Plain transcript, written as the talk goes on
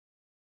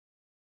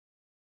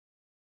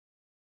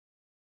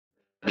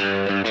better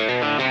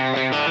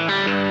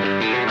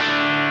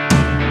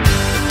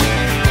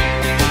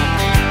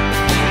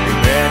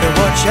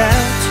watch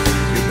out,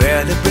 you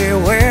better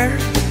beware,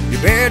 you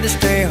better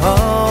stay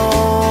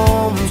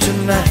home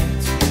tonight.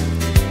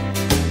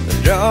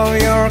 Draw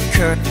your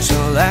curtains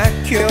and lock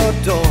your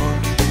door,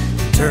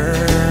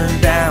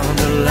 turn down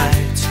the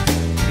lights.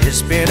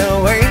 It's been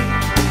a way,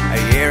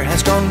 a year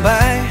has gone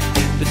by.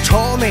 They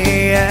told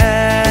me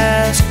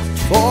ask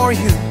for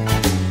you.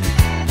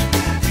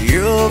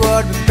 You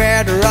would be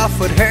better off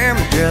with him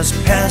just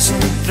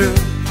passing through.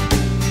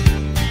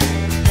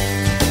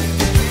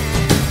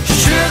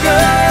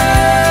 Sugar,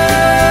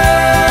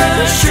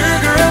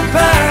 sugar and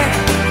pie.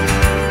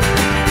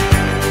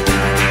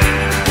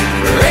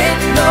 There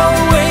ain't no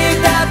way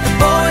that the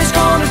boy's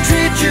gonna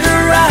treat you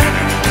right.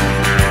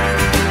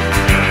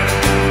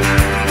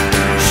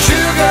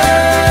 Sugar,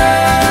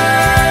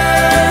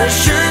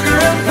 sugar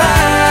and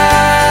pie.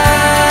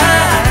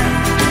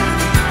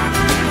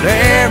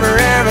 Never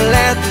ever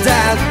let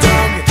that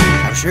dog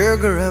have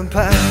sugar and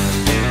pie.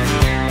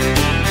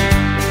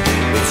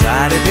 It's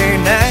Saturday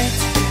night,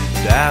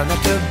 down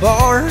at the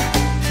bar,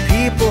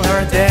 people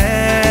are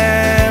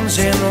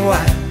dancing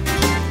wild.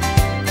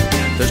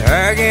 There's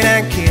hugging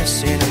and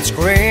kissing and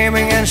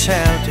screaming and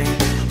shouting,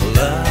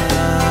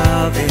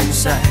 love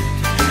inside.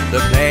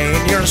 They're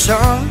playing your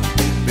song,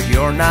 but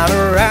you're not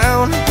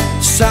around.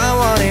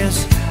 Someone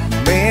is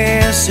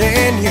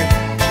missing you.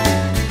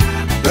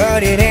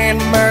 But it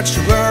ain't much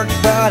work,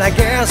 but I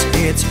guess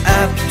it's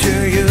up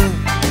to you.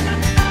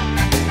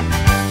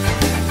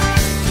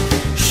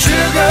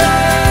 Sugar,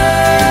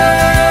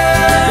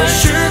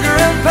 sugar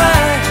and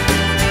pie.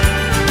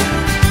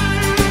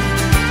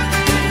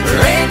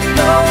 There ain't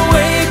no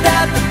way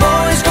that the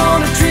boy's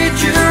gonna treat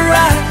you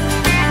right.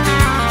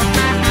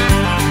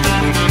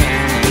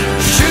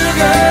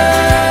 Sugar,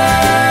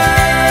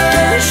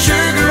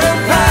 sugar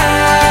and pie.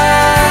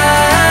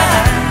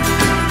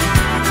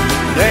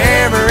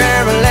 Never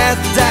ever let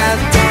that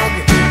dog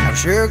have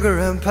sugar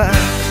and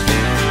pie.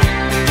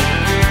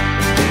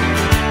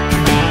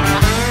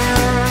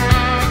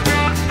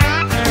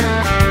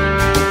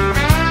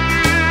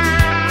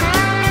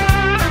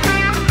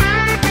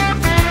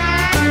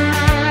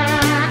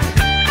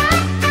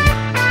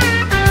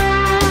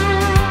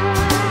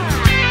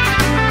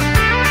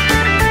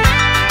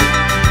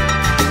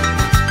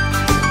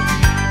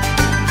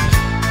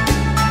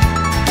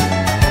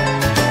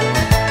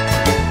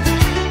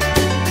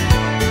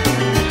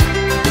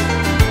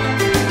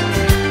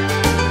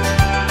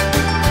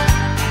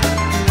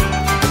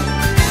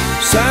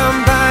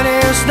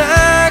 Somebody's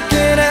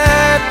knocking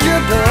at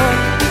your door.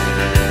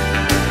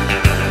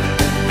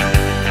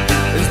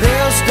 Is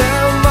this the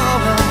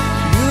moment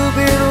you've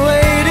been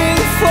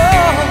waiting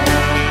for?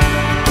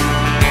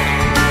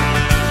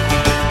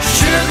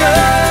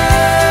 Sugar,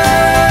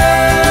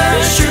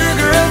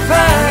 sugar and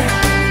pie.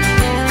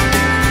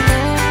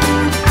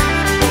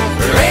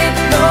 There ain't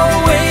no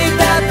way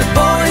that the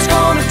boy's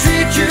gonna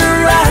treat you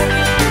right.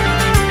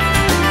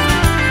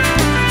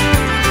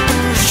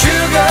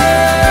 Sugar,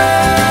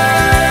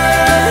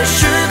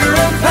 sugar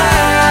and pie.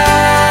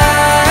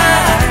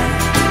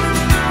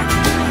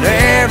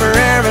 Never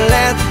ever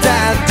let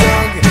that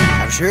dog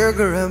have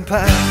sugar and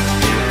pie.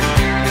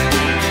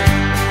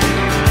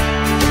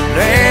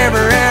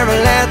 Never ever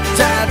let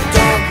that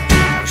dog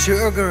have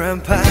sugar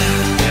and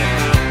pie.